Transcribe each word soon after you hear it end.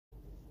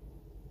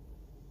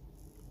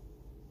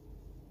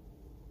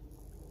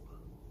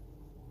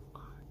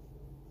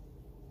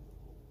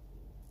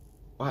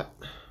What?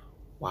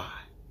 Why?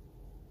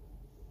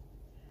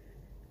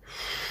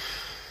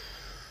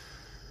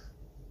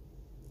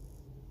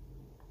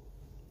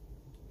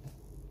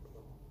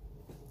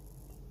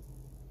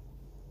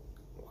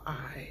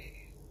 Why?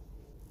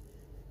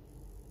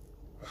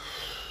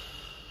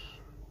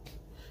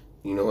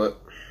 You know what?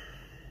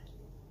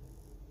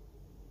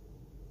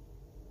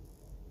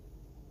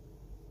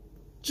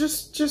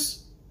 Just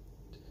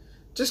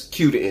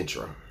cue the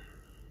intro.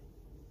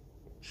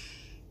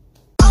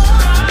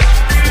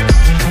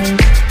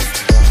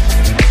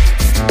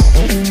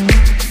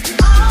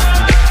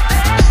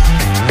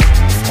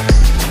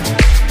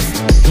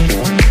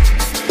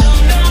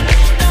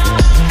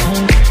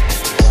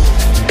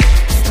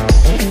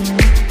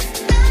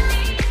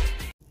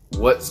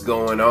 What's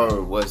going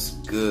on? What's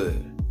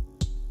good?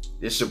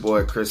 This your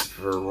boy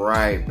Christopher,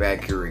 right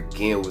back here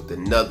again with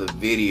another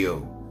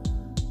video.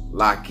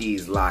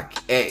 Lockies,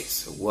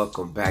 Locs.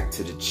 Welcome back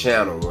to the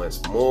channel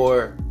once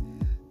more.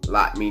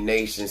 Lock Me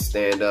Nation,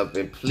 stand up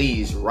and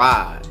please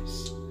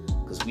rise,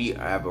 because we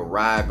have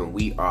arrived and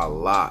we are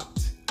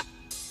locked.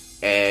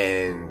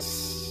 And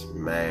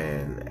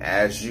man,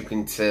 as you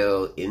can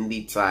tell in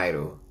the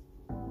title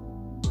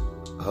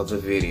of the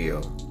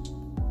video,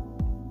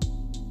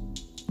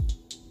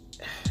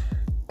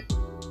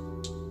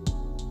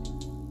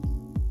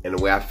 and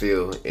the way I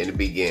feel in the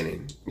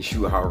beginning,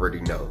 you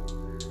already know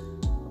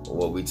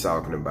what we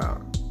talking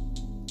about.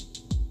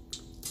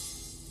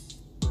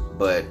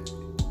 But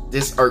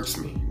this irks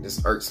me.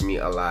 This irks me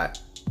a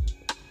lot.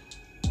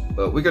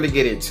 But we're gonna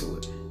get into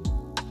it.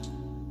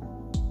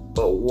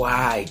 But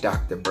why,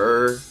 Dr.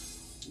 Berg?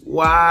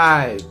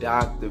 Why,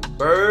 Dr.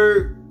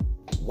 Berg?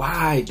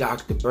 Why,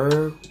 Dr.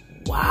 Berg?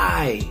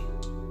 Why?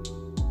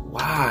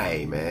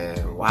 Why,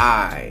 man?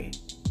 Why?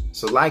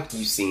 So like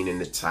you've seen in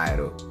the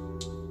title,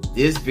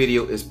 this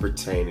video is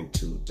pertaining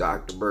to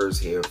Dr. Berg's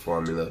hair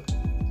formula,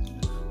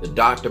 the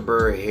Dr.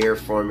 Berg hair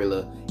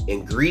formula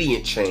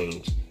ingredient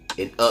change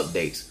and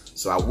updates.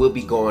 So I will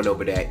be going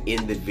over that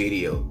in the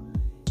video.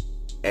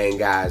 And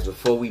guys,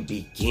 before we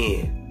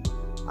begin,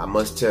 I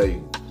must tell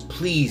you,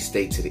 please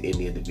stay to the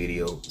end of the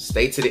video.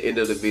 Stay to the end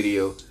of the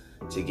video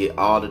to get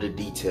all of the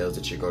details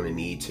that you're going to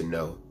need to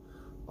know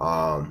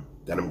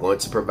that I'm going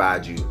to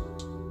provide you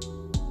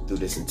through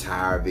this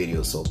entire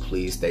video. So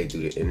please stay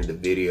through the end of the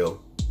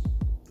video.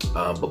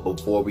 But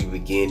before we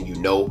begin, you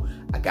know,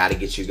 I gotta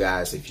get you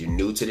guys, if you're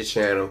new to the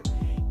channel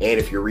and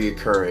if you're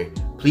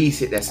reoccurring, please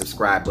hit that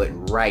subscribe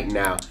button right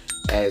now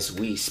as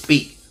we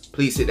speak.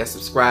 Please hit that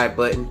subscribe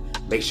button.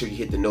 Make sure you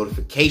hit the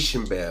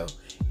notification bell,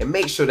 and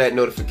make sure that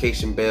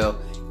notification bell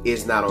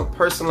is not on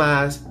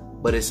personalized,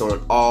 but it's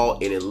on all,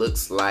 and it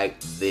looks like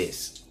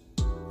this.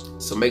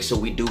 So make sure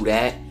we do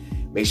that.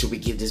 Make sure we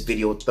give this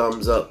video a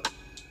thumbs up.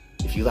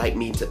 If you like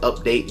me to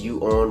update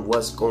you on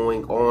what's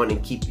going on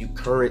and keep you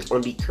current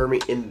on the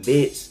current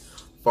events,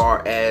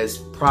 far as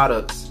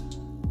products,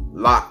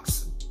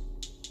 locks,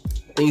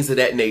 things of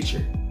that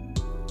nature,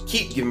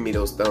 keep giving me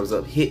those thumbs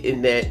up,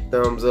 hitting that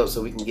thumbs up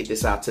so we can get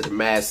this out to the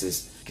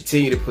masses.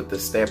 Continue to put the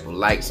stamp of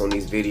likes on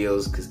these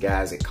videos, because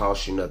guys, it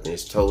costs you nothing.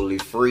 It's totally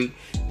free.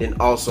 Then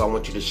also, I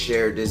want you to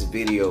share this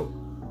video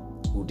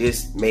who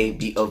this may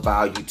be of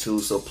value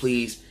to. So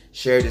please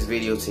share this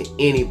video to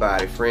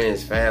anybody,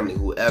 friends, family,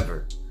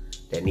 whoever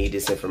that need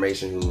this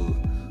information,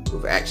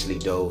 who've actually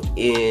dove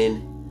in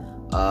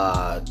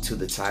to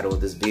the title of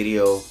this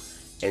video.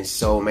 And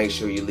so make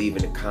sure you leave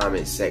in the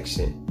comment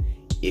section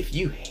if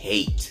you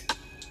hate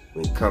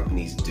when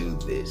companies do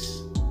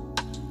this.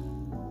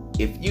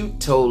 If you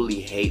totally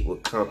hate when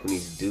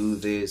companies do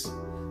this,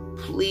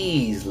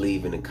 please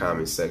leave in the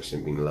comment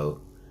section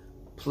below.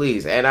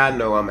 Please. And I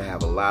know I'm gonna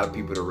have a lot of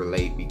people to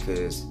relate,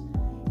 because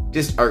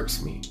this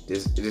irks me.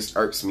 This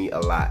irks me a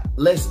lot.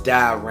 Let's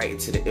dive right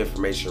into the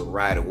information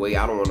right away.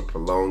 I don't want to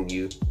prolong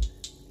you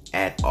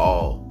at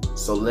all.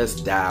 So let's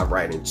dive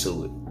right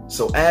into it.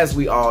 So as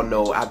we all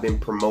know, I've been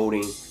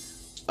promoting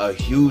a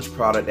huge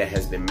product that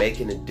has been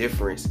making a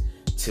difference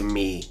to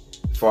me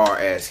far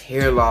as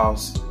hair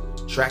loss,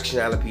 traction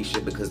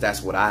alopecia, because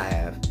that's what I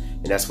have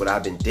and that's what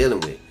I've been dealing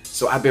with.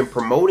 So I've been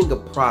promoting a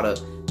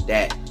product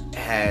that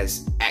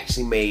has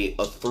actually made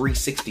a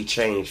 360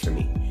 change for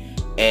me.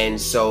 And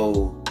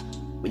so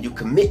when you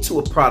commit to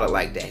a product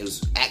like that,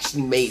 who's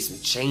actually made some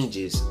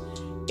changes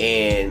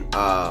in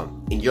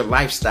your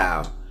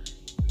lifestyle,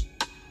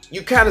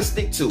 you kind of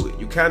stick to it.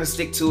 You kind of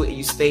stick to it and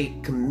you stay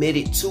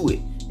committed to it,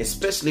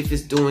 especially if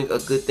it's doing a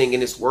good thing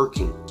and it's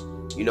working.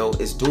 You know,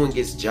 it's doing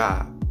its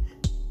job.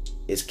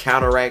 It's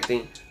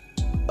counteracting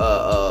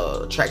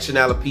traction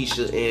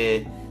alopecia,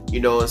 and you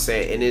know what I'm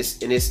saying, and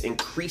it's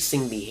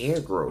increasing the hair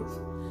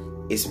growth.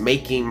 It's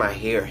making my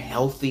hair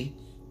healthy,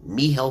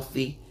 me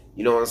healthy.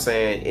 You know what I'm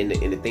saying?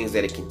 In the things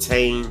that it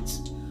contains,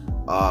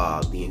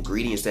 the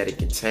ingredients that it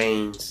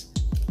contains.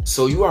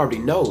 So you already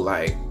know,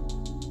 like,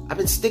 I've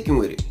been sticking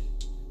with it.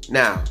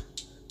 Now,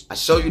 I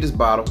show you this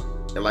bottle,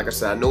 and like I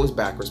said, I know it's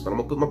backwards, but I'm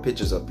gonna put my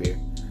pictures up here.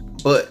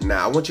 But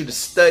now I want you to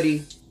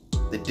study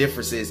the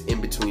differences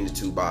in between the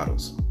two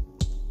bottles.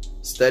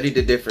 Study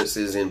the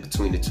differences in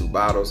between the two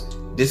bottles.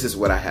 This is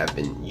what I have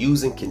been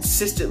using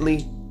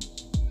consistently,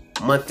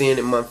 month in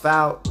and month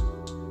out.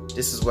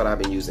 This is what I've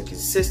been using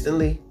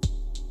consistently.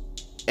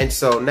 And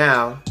so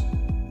now,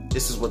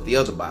 this is what the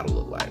other bottle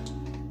looked like.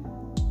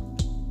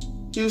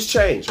 Huge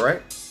change,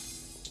 right?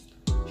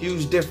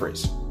 Huge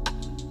difference.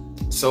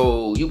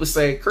 So you would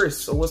say, Chris,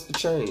 so what's the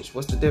change?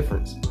 What's the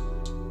difference?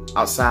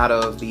 Outside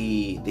of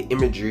the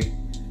imagery,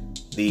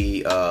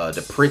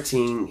 the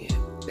printing,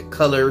 the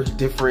color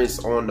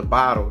difference on the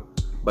bottle.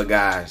 But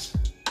guys,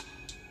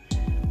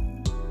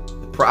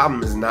 the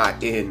problem is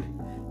not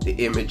in the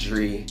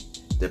imagery,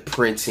 the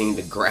printing,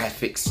 the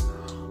graphics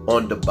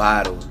on the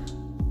bottle.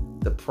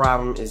 The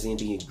problem is in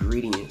the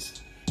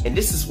ingredients. And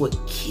this is what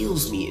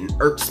kills me and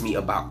irks me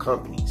about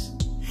companies.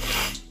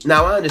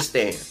 Now, I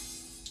understand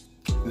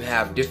you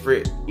have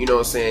different, you know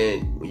what I'm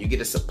saying, when you get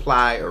a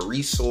supply or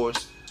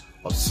resource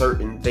of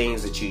certain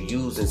things that you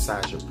use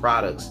inside your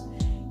products,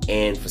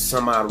 and for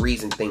some odd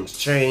reason things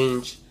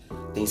change,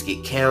 things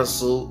get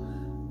canceled,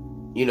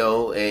 you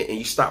know, and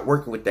you start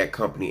working with that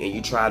company and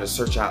you try to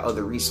search out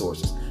other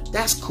resources.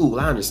 That's cool,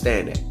 I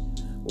understand that.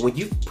 When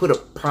you put a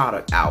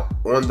product out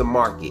on the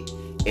market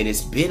and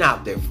it's been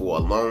out there for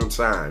a long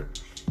time,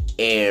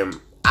 and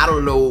I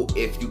don't know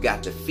if you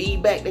got the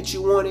feedback that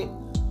you wanted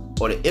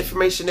or the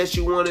information that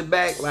you wanted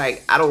back,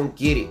 like, I don't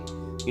get it.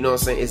 You know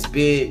what I'm saying? It's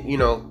been, you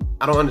know,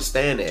 I don't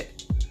understand that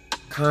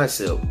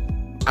concept.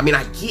 I mean,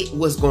 I get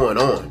what's going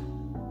on,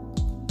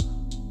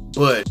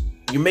 but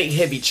you make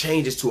heavy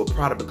changes to a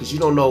product because you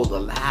don't know the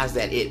lives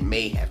that it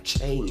may have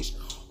changed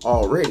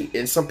already.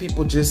 And some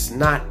people just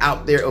not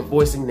out there of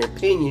voicing their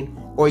opinion,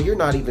 or you're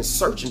not even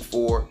searching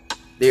for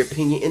their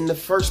opinion in the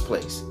first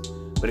place.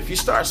 But if you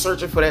start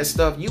searching for that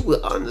stuff, you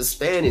will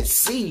understand and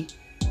see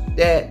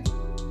that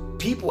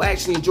people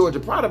actually enjoy the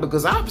product,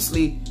 because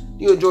obviously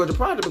you enjoy the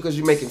product because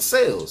you're making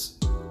sales.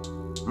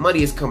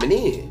 Money is coming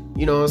in.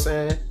 You know what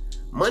I'm saying?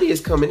 Money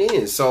is coming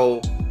in. So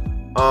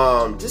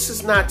this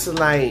is not to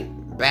like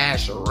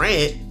bash or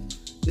rant.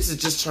 This is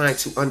just trying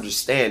to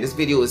understand. This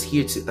video is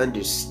here to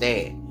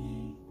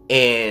understand.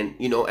 And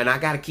you know, and I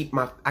gotta keep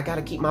my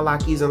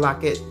lockies and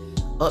lockets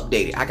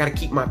updated. I gotta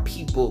keep my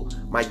people,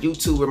 my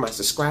YouTuber, my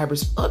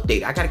subscribers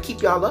updated. I gotta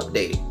keep y'all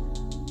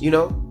updated. You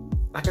know,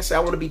 like I said, I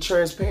want to be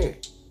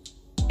transparent.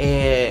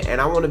 And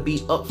I want to be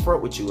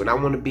upfront with you, and I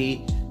want to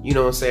be, you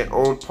know what I'm saying,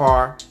 on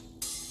par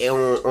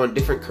and on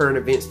different current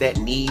events that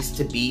needs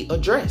to be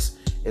addressed.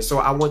 And so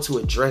I want to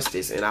address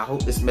this, and I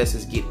hope this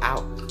message get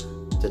out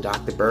to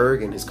Dr.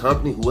 Berg and his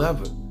company,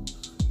 whoever.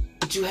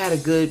 But you had a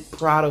good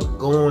product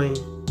going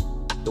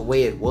the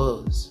way it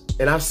was.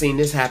 And I've seen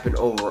this happen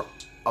over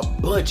a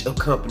bunch of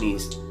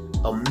companies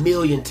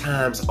 1,000,000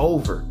 times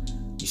over.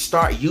 You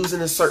start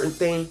using a certain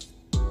thing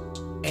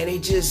and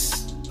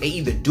they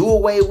either do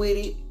away with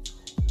it,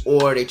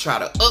 or they try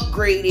to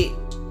upgrade it,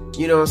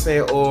 you know what I'm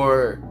saying,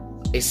 or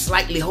they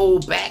slightly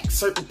hold back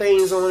certain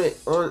things on it,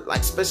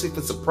 like especially if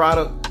it's a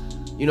product,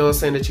 you know what I'm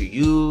saying, that you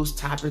use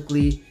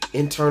topically,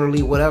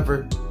 internally,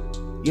 whatever,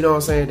 you know what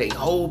I'm saying, they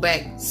hold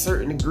back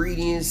certain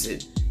ingredients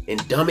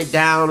and dumb it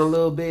down a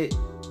little bit.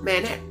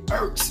 Man, that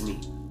irks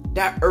me.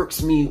 That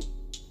irks me,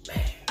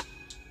 man.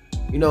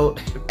 You know,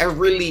 that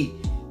really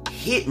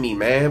hit me,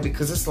 man,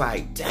 because it's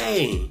like,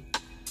 dang,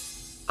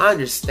 I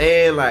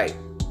understand, like,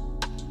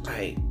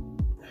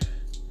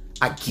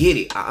 I get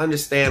it. I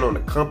understand on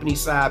the company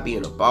side,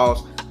 being a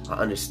boss, I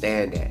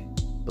understand that.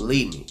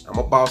 Believe me, I'm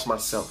a boss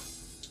myself.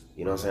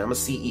 You know what I'm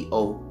saying? I'm a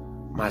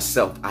CEO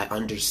myself. I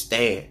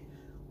understand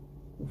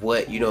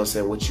what, you know what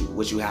I'm saying,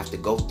 what you have to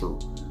go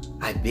through.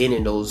 I've been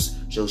in those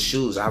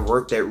shoes. I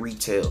worked at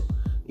retail.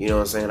 You know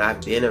what I'm saying?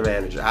 I've been a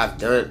manager. I've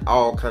done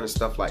all kind of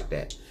stuff like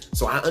that.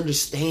 So I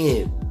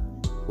understand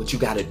what you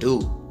got to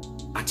do.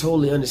 I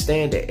totally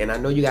understand that. And I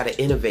know you got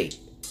to innovate.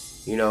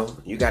 You know,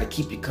 you got to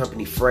keep your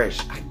company fresh.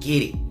 I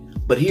get it.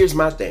 But here's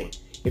my thing.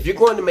 If you're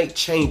going to make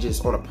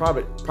changes on a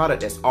product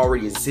that's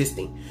already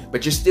existing,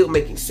 but you're still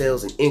making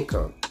sales and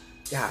income,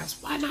 guys,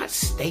 why not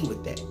stay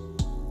with that?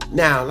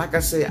 Now, like I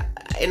said,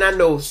 and I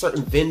know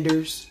certain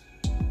vendors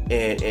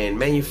and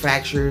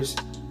manufacturers,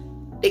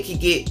 they can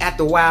get,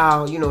 after a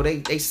while, you know,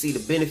 they see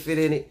the benefit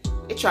in it.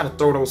 They try to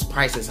throw those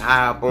prices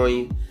high up on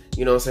you.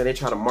 You know what I'm saying? They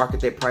try to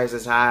market their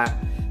prices high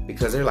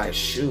because they're like,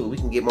 shoot, we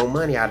can get more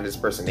money out of this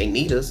person. They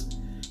need us.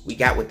 We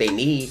got what they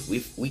need.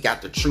 We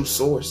got the true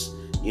source.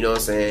 You know what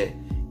I'm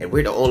saying? And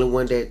we're the only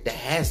one that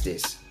has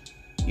this.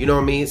 You know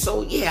what I mean?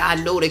 So yeah, I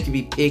know they can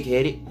be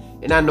pig-headed,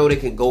 and I know they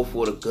can go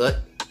for the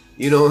gut.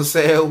 You know what I'm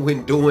saying?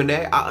 When doing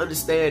that, I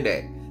understand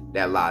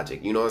that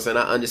logic. You know what I'm saying?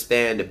 I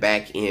understand the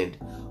back end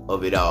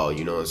of it all.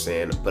 You know what I'm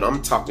saying? But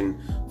I'm talking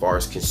as far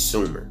as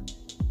consumer.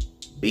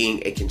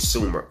 Being a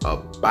consumer, a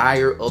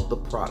buyer of the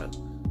product,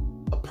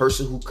 a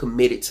person who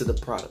committed to the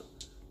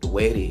product the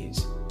way it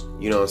is.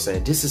 You know what I'm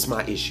saying? This is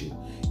my issue.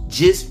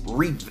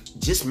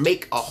 Just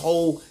make a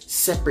whole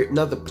separate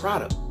another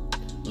product.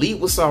 Leave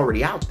what's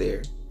already out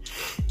there.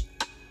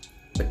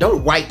 But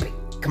don't wipe it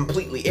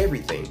completely,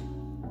 everything.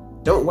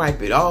 Don't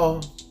wipe it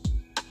all.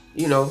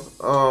 You know,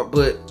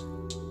 but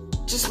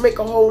just make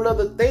a whole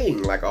nother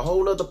thing, like a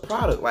whole nother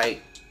product.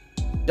 Like,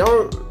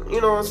 don't,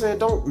 you know what I'm saying?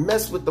 Don't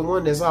mess with the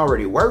one that's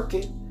already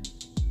working.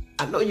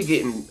 I know you're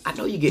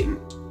getting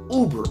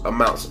uber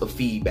amounts of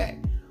feedback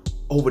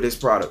over this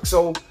product.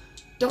 So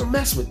don't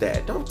mess with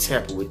that. Don't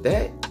tamper with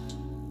that.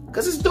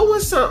 Because it's doing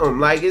something.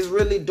 Like, it's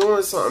really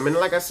doing something. And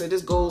like I said,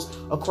 this goes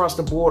across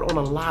the board on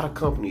a lot of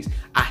companies.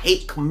 I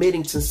hate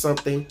committing to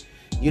something,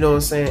 you know what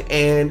I'm saying,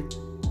 and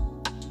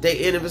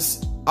they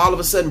all of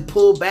a sudden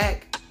pull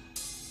back,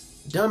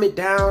 dumb it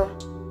down,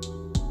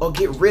 or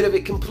get rid of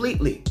it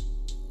completely.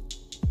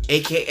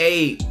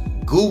 AKA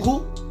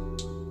Google.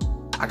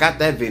 I got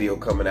that video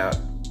coming out.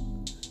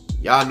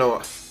 Y'all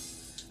know,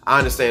 I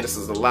understand this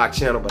is a lock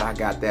channel, but I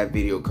got that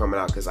video coming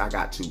out because I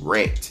got to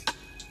rant.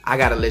 I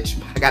gotta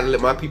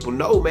let my people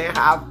know, man,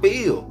 how I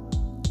feel.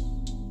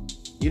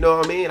 You know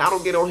what I mean? I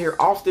don't get on here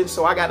often,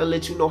 so I gotta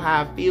let you know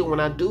how I feel when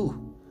I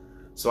do.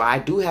 So I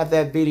do have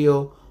that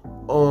video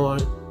on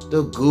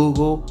the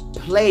Google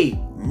Play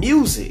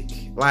Music.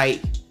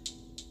 Like,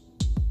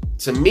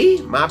 to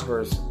me, my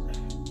person,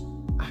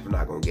 I'm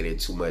not gonna get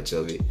into too much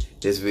of it,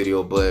 this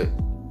video, but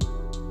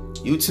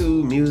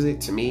YouTube Music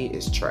to me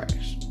is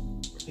trash.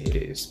 It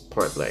is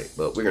point blank,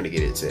 but we're gonna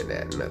get into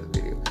that in another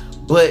video.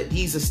 But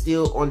these are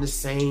still on the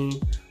same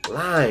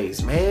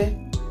lines,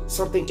 man.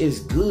 Something is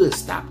good,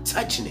 stop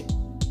touching it.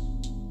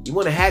 You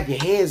want to have your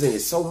hands in it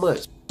so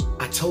much.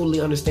 I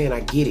totally understand,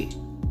 I get it.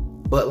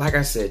 But like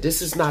I said,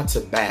 this is not to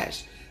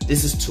bash.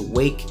 This is to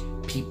wake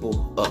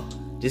people up.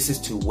 This is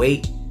to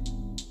wake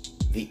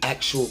the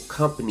actual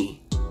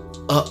company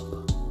up.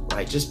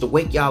 Like, just to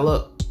wake y'all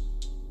up.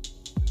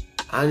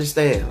 I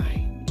understand,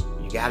 like,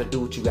 you gotta do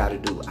what you gotta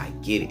do. I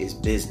get it, it's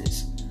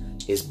business.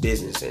 It's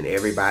business, and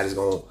everybody's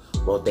gonna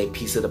want their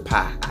piece of the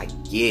pie. I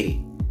get it.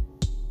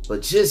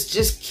 But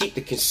just keep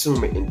the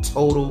consumer in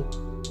total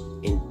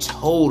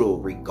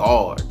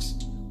regards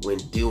when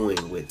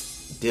dealing with,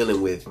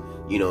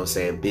 you know what I'm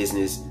saying,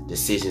 business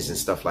decisions and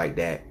stuff like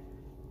that.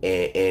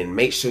 And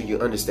make sure you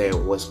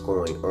understand what's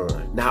going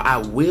on. Now, I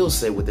will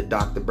say with the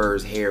Dr.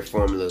 Berg's hair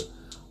formula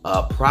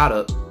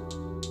product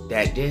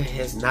that there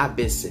has not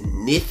been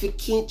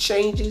significant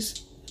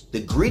changes.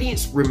 The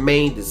ingredients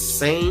remain the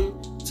same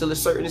to a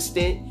certain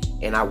extent,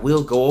 and I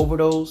will go over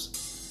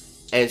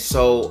those. And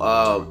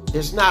so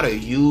there's not a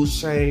huge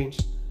change.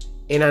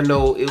 And I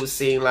know it would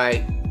seem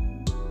like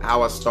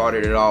how I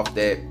started it off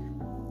that,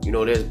 you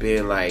know, there's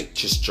been like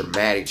just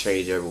dramatic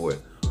change everywhere.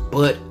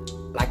 But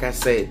like I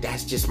said,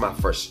 that's just my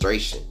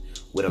frustration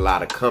with a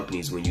lot of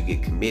companies when you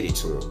get committed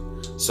to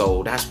them.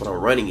 So that's what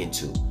I'm running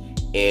into,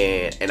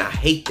 and I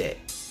hate that.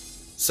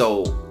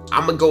 So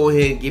I'm gonna go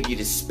ahead and give you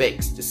the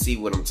specs to see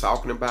what I'm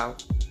talking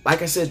about.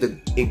 Like I said, the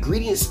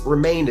ingredients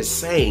remain the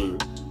same,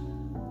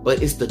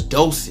 but it's the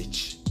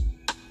dosage.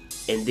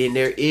 And then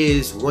there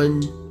is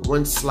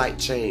one slight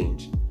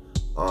change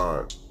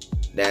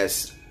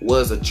that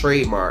was a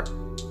trademark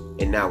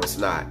and now it's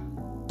not,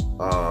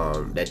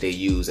 that they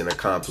use in a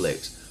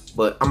complex.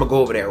 But I'm gonna go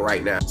over that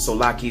right now. So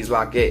Lockies,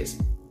 Locettes,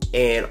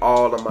 and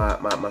all of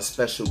my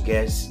special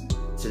guests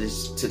to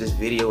this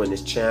video and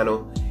this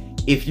channel,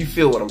 if you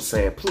feel what I'm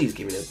saying, please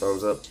give me a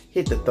thumbs up.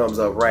 Hit the thumbs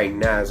up right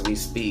now as we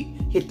speak.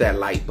 Hit that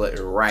like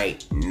button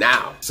right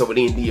now. So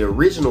within the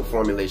original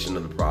formulation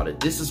of the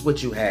product, this is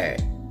what you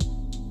had.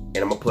 And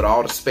I'm gonna put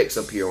all the specs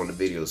up here on the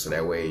video so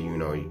that way you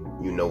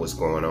know what's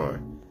going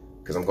on.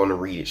 Because I'm gonna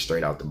read it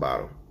straight out the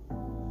bottle.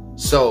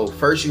 So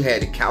first you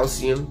had the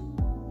calcium,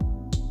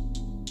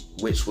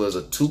 which was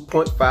a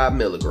 2.5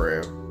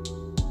 milligram.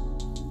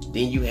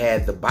 Then you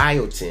had the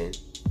biotin,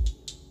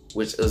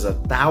 which is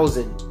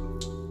 1,000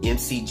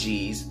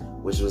 mcgs,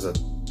 which was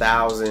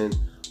 1,000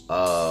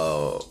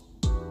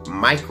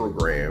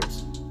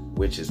 micrograms,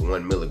 which is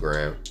 1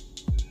 milligram.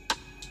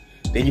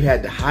 Then you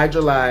had the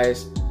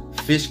hydrolyzed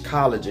fish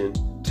collagen,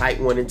 type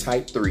 1 and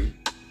type 3,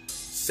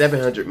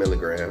 700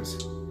 milligrams.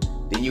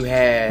 Then you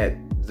had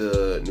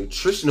the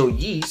nutritional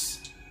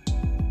yeast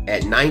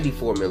at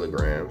 94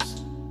 milligrams.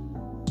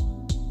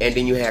 And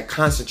then you had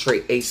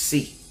concentrate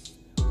AC,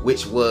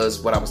 which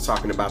was what I was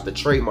talking about, the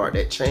trademark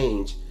that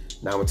changed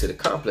now into the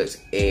complex.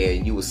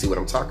 And you will see what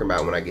I'm talking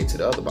about when I get to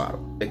the other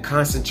bottle. The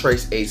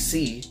concentrate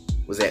AC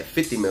was at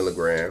 50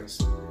 milligrams.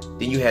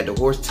 Then you had the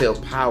horsetail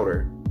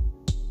powder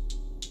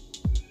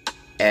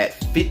at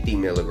 50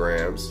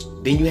 milligrams.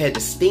 Then you had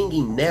the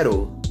stinging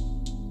nettle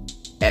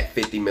at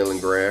 50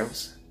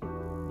 milligrams.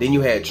 Then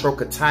you had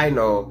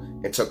trocotinol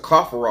and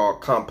tocopherol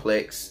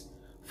complex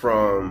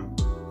from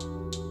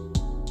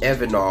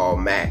Evanol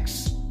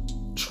Max,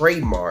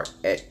 trademark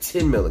at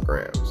 10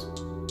 milligrams.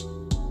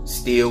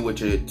 Still with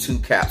your 2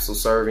 capsule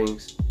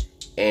servings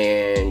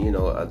and, you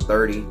know, a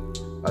 30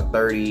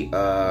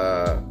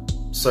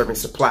 serving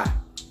supply.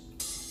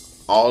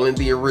 All in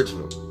the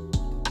original.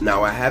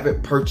 Now, I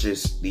haven't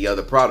purchased the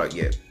other product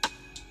yet,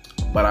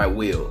 but I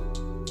will.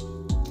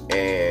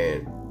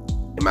 And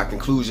in my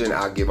conclusion,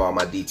 I'll give all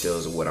my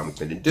details of what I'm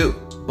going to do.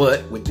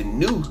 But with the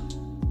new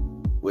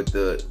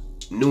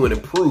and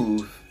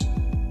improved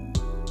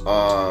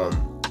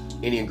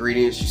any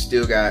ingredients, you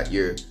still got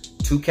your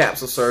 2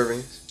 capsule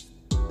servings,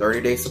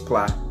 30-day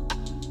supply.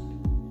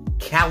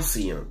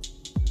 Calcium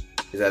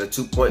is at a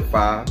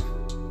 2.5.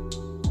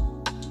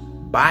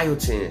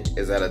 Biotin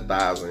is at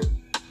 1,000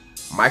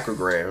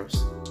 micrograms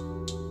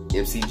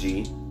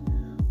mcg.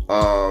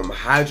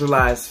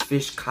 Hydrolyzed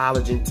fish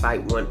collagen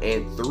type 1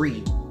 and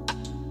 3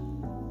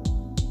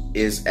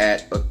 is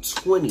at a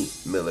 20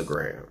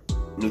 milligram.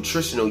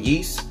 Nutritional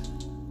yeast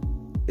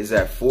is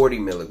at 40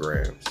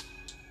 milligrams.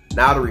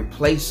 Now the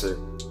replacer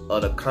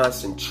of the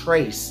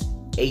concentrates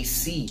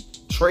AC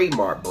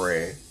trademark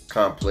brand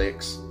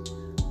complex,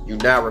 you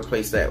now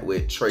replace that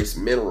with trace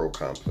mineral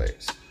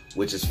complex,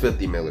 which is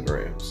 50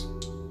 milligrams.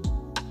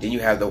 Then you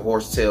have the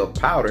horsetail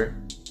powder,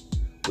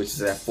 which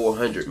is at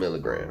 400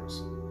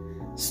 milligrams.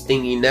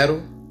 Stinging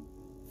nettle,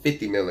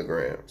 50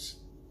 milligrams.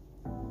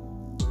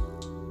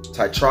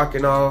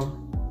 Trichologists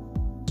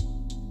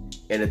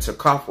and the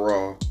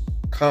tocopherol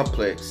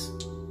complex,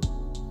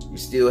 you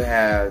still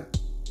have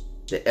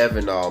the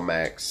Evanol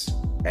Max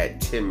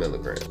at 10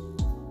 milligrams.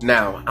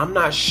 Now, I'm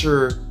not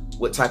sure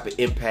what type of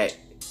impact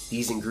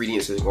these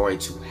ingredients are going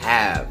to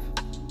have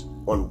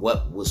on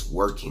what was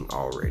working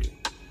already.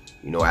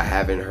 I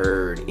haven't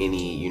heard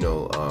any,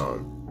 I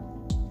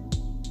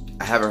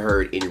haven't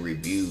heard any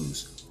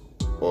reviews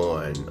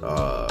on,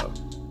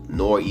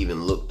 nor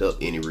even looked up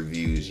any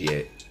reviews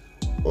yet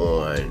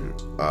on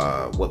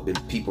what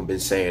people been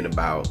saying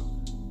about,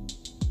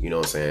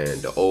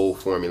 the old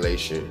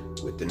formulation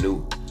with the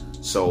new.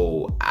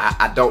 So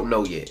I don't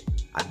know yet.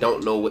 I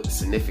don't know what the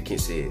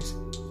significance is.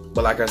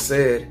 But like I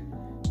said,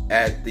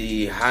 at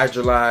the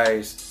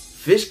hydrolyzed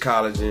fish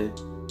collagen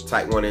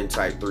type 1 and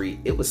type 3,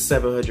 it was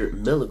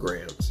 700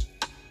 milligrams.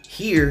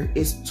 Here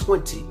it's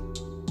 20.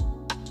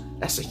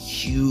 That's a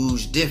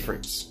huge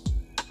difference.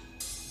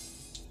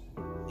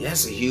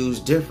 That's a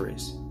huge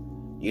difference.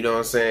 You know what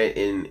I'm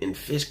saying? In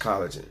fish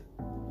collagen.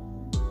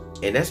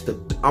 And that's the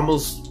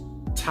almost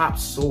top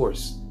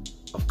source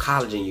of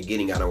collagen you're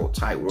getting out of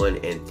type 1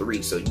 and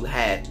 3. So you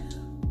had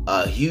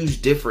a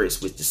huge difference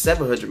with the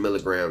 700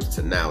 milligrams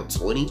to now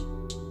 20.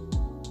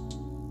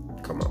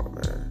 Come on,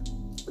 man.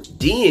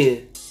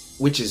 Then,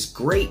 which is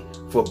great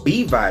for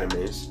B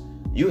vitamins,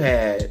 you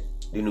had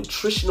the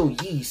nutritional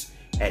yeast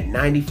at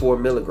 94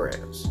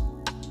 milligrams.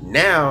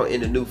 Now,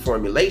 in the new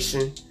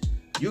formulation,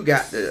 you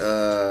got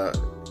the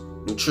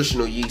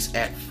nutritional yeast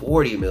at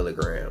 40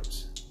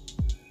 milligrams.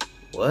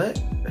 What?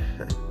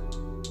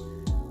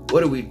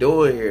 What are we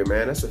doing here,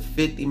 man? That's a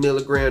 50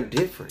 milligram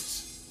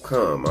difference.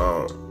 Come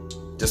on.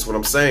 That's what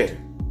I'm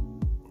saying.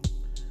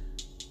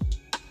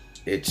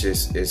 It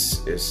just,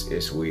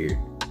 it's weird.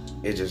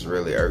 It just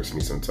really irks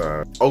me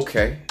sometimes.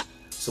 Okay.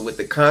 So with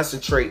the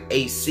concentrate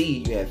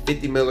AC, you have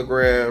 50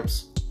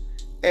 milligrams.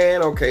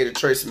 And okay, the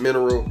trace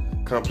mineral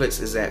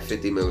complex is at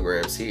 50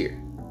 milligrams here.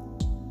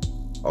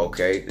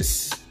 Okay,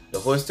 the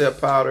horsetail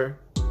powder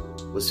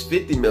was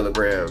 50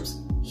 milligrams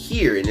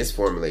here in this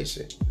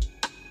formulation.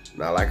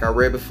 Now, like I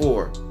read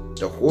before,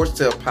 the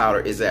horsetail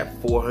powder is at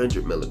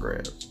 400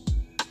 milligrams.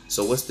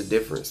 So what's the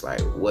difference?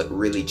 Like, what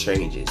really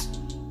changes?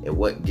 And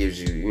what gives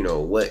you,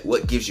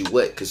 what gives you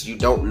what? Because you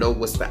don't know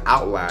what's the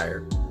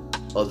outlier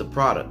of the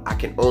product. I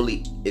can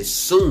only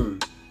assume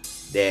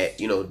that,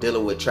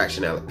 dealing with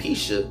traction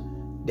alopecia,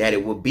 that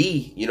it would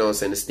be,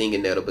 the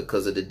stinging nettle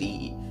because of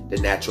the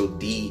natural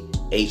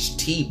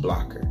DHT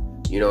blocker.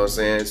 You know what I'm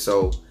saying?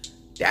 So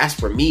that's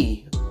for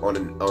me on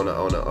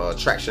a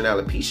traction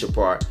alopecia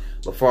part.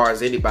 But as far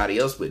as anybody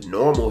else with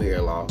normal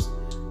hair loss,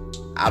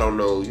 I don't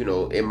know,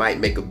 it might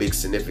make a big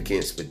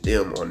significance with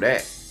them on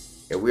that.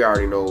 And we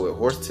already know what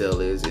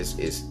horsetail is.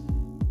 It's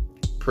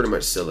pretty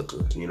much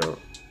silica,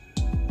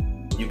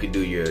 You could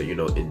do your,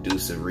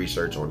 inducive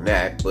research on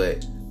that.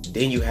 But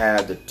then you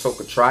have the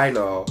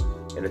tocotrienol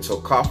and the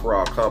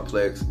tocopherol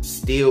complex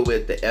still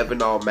with the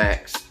Evanol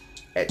Max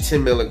at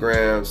 10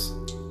 milligrams,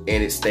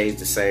 and it stays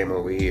the same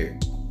over here.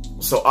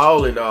 So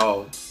all in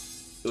all,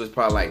 it was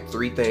probably like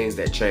 3 things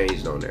that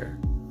changed on there.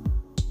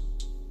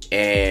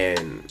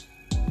 And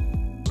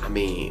I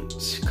mean,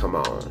 come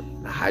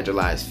on, the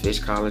hydrolyzed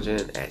fish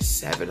collagen at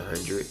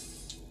 700,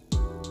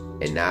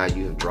 and now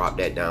you have dropped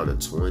that down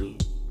to 20.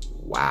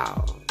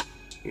 Wow,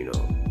 I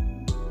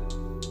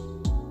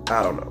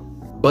don't know.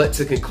 But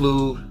to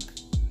conclude,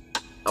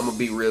 I'm gonna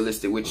be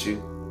realistic with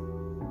you.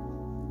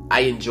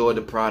 I enjoyed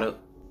the product.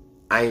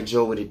 I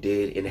enjoy what it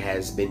did and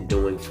has been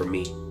doing for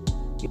me.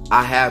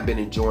 I have been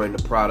enjoying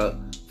the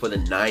product for the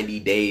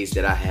 90 days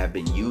that I have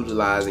been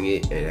utilizing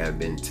it and have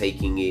been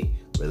taking it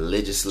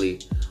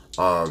religiously.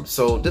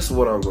 So this is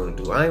what I'm going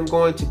to do. I am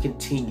going to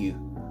continue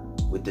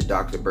with the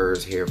Dr.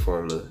 Berg's hair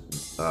formula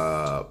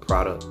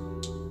product.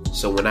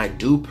 So when I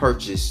do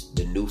purchase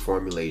the new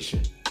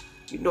formulation,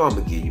 I'm going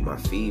to give you my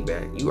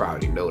feedback. You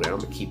already know that. I'm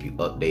going to keep you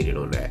updated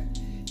on that.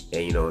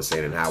 And you know what I'm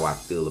saying, and how I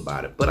feel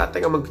about it. But I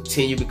think I'm going to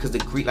continue because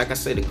like I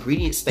said, the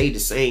ingredients stay the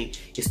same.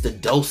 It's the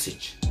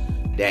dosage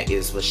that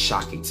was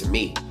shocking to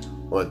me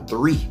on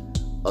 3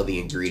 of the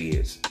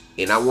ingredients.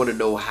 And I want to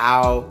know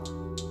how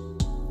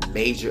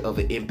major of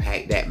an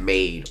impact that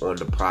made on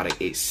the product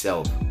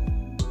itself.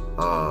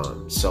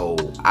 So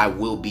I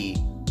will be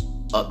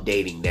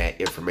updating that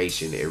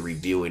information and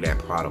reviewing that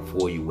product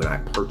for you when I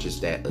purchase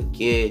that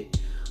again.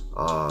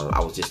 I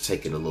was just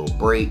taking a little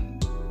break.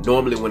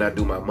 Normally when I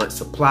do my month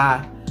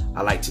supply,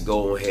 I like to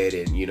go ahead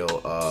and, you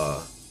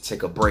know,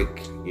 take a break,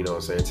 you know what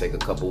I'm saying, take a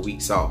couple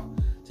weeks off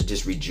to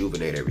just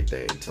rejuvenate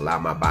everything, to allow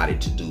my body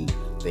to do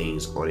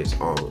things on its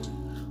own.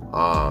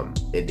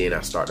 And then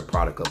I start the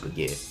product up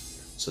again.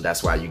 So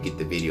that's why you get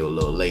the video a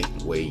little late,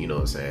 the way, you know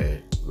what I'm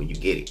saying, when you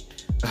get it.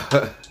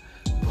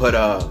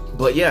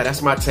 But yeah,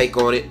 that's my take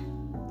on it.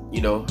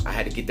 You know, I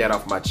had to get that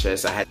off my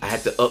chest. I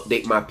had to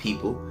update my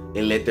people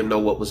and let them know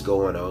what was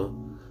going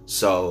on.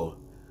 So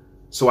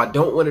I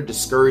don't want to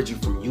discourage you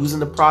from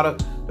using the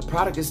product. The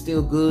product is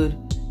still good.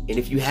 And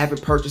if you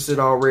haven't purchased it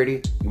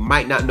already, you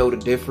might not know the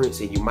difference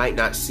and you might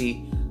not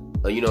see,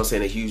 you know what I'm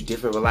saying, a huge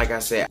difference. But like I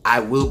said, I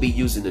will be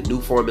using the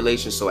new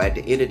formulation. So at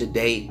the end of the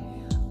day,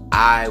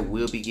 I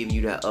will be giving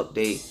you that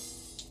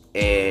update.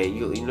 And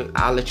you know,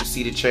 I'll let you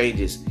see the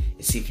changes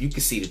and see if you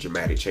can see the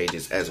dramatic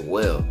changes as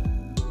well.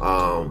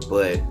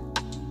 But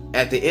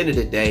at the end of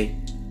the day,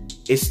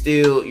 it's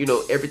still, you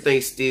know,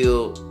 everything's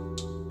still,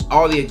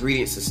 all the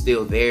ingredients are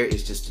still there.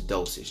 It's just the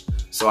dosage.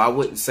 So I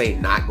wouldn't say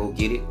not go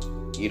get it.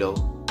 You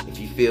know, if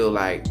you feel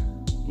like,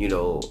 you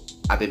know,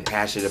 I've been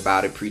passionate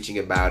about it, preaching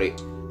about it,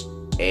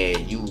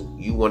 and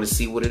you want to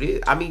see what it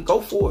is, I mean,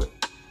 go for it.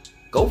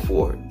 Go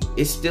for it.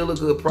 It's still a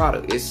good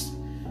product. It's,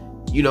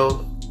 you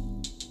know,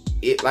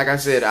 it, like I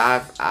said,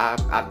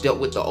 I've dealt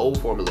with the old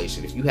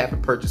formulation. If you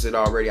haven't purchased it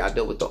already, I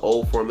dealt with the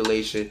old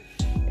formulation,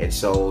 and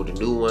so the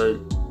new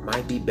one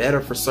might be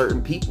better for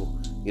certain people.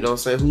 You know what I'm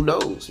saying? Who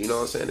knows? You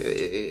know what I'm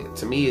saying?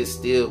 To me, it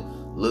still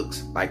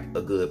looks like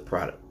a good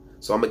product.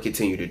 So I'm gonna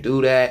continue to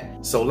do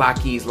that. So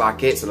Lockies,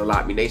 Locettes, and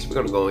Allot Me Nation, we're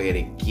gonna go ahead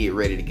and get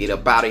ready to get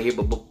up out of here.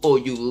 But before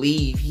you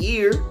leave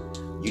here,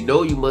 you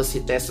know you must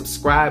hit that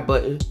subscribe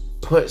button.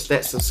 Punch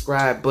that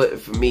subscribe button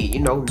for me. You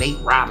know, Nate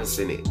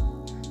Robinson it.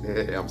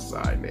 I'm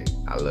sorry, Nate.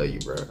 I love you,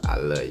 bro. I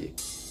love you.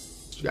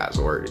 You got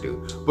some work to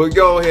do. But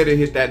go ahead and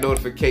hit that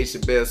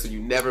notification bell so you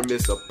never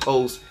miss a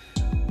post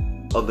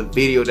of the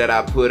video that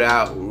I put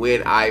out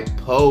when I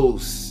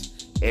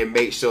post. And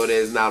make sure that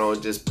it's not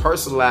on just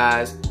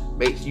personalized.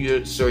 Make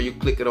sure you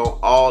click it on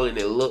all and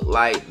it look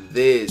like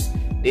this.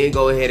 Then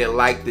go ahead and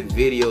like the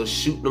video.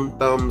 Shoot them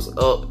thumbs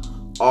up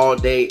all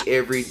day,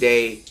 every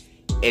day.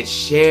 And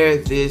share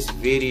this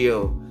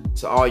video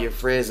to all your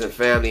friends and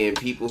family and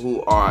people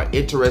who are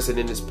interested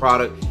in this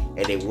product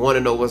and they want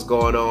to know what's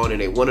going on and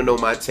they want to know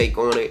my take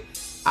on it.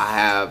 I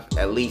have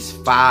at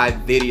least 5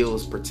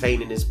 videos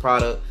pertaining to this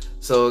product.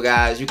 So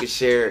guys, you can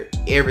share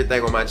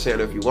everything on my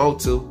channel if you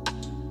want to.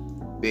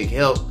 Big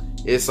help.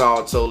 It's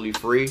all totally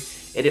free.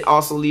 And then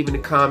also leave in the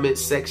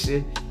comments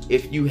section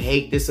if you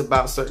hate this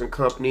about certain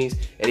companies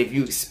and if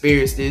you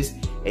experience this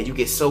and you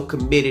get so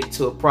committed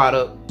to a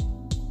product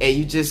and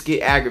you just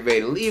get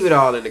aggravated. Leave it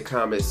all in the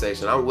comment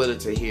section. I'm willing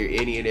to hear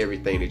any and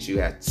everything that you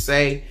have to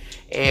say,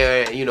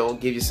 and you know,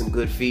 give you some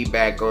good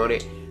feedback on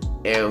it,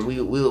 and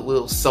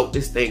we'll soak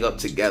this thing up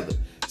together.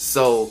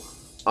 So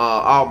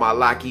all my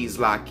Lockies,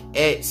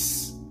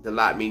 Locettes, the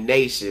Allot Me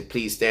Nation,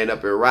 please stand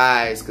up and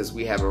rise, because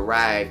we have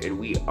arrived and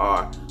we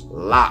are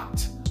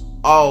locked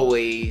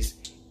always.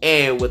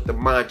 And with the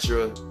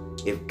mantra,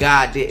 if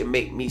God didn't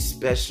make me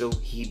special,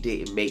 he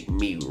didn't make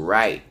me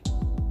right.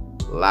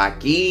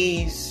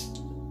 Lockies,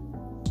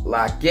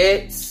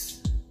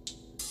 Locettes,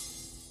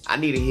 I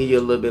need to hear you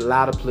a little bit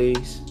louder,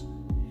 please.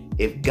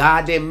 If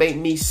God didn't make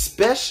me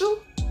special,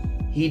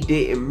 he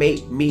didn't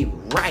make me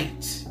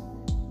right.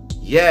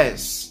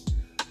 Yes.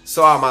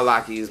 So all my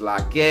Lockies,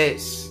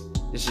 Locettes,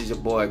 this is your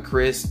boy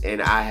Chris,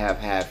 and I have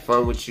had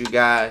fun with you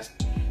guys.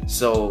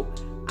 So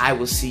I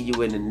will see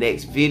you in the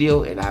next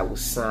video, and I will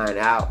sign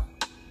out.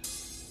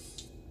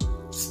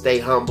 Stay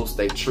humble,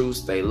 stay true,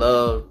 stay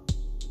love,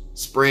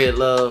 spread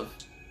love,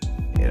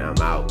 and I'm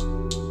out.